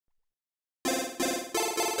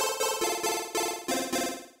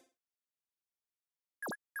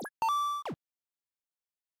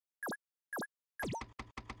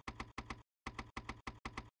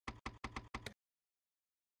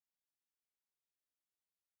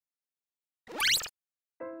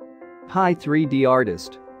Hi 3D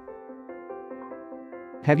artist.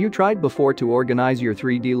 Have you tried before to organize your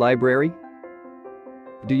 3D library?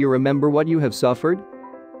 Do you remember what you have suffered?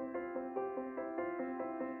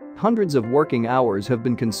 Hundreds of working hours have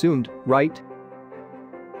been consumed, right?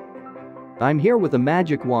 I'm here with a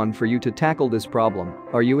magic wand for you to tackle this problem.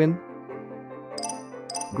 Are you in?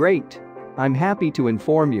 Great. I'm happy to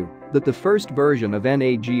inform you that the first version of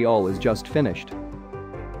NAG ALL is just finished.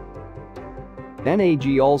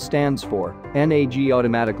 NAG ALL stands for NAG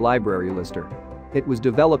Automatic Library Lister. It was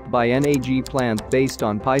developed by NAG Plant based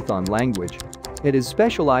on Python language. It is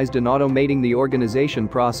specialized in automating the organization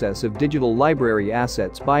process of digital library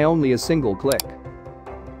assets by only a single click.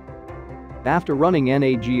 After running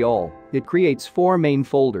NAG ALL, it creates 4 main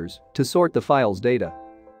folders to sort the file's data.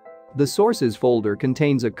 The Sources folder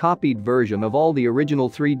contains a copied version of all the original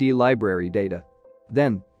 3D library data.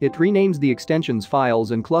 Then, it renames the extensions files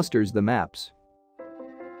and clusters the maps.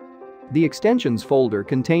 The Extensions folder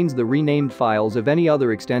contains the renamed files of any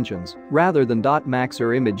other extensions, rather than .max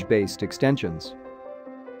or image-based extensions.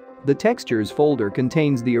 The Textures folder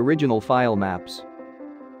contains the original file maps.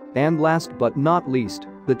 And last but not least,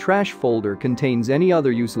 the Trash folder contains any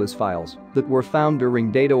other useless files that were found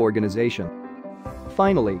during data organization.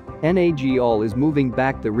 Finally, NAG ALL is moving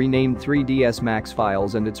back the renamed 3ds Max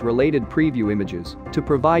files and its related preview images to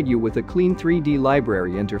provide you with a clean 3D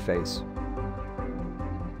library interface.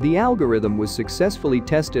 The algorithm was successfully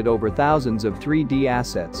tested over thousands of 3D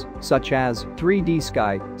assets, such as 3D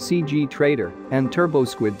Sky, CG Trader, and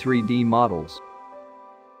TurboSquid 3D models.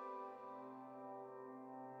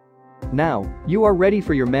 Now, you are ready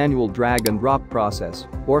for your manual drag and drop process,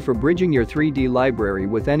 or for bridging your 3D library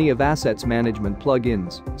with any of Assets Management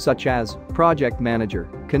plugins, such as Project Manager,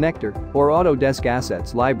 Connector, or Autodesk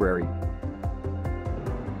Assets Library.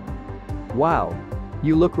 Wow!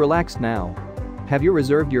 You look relaxed now. Have you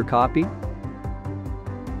reserved your copy?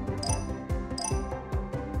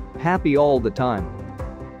 Happy all the time.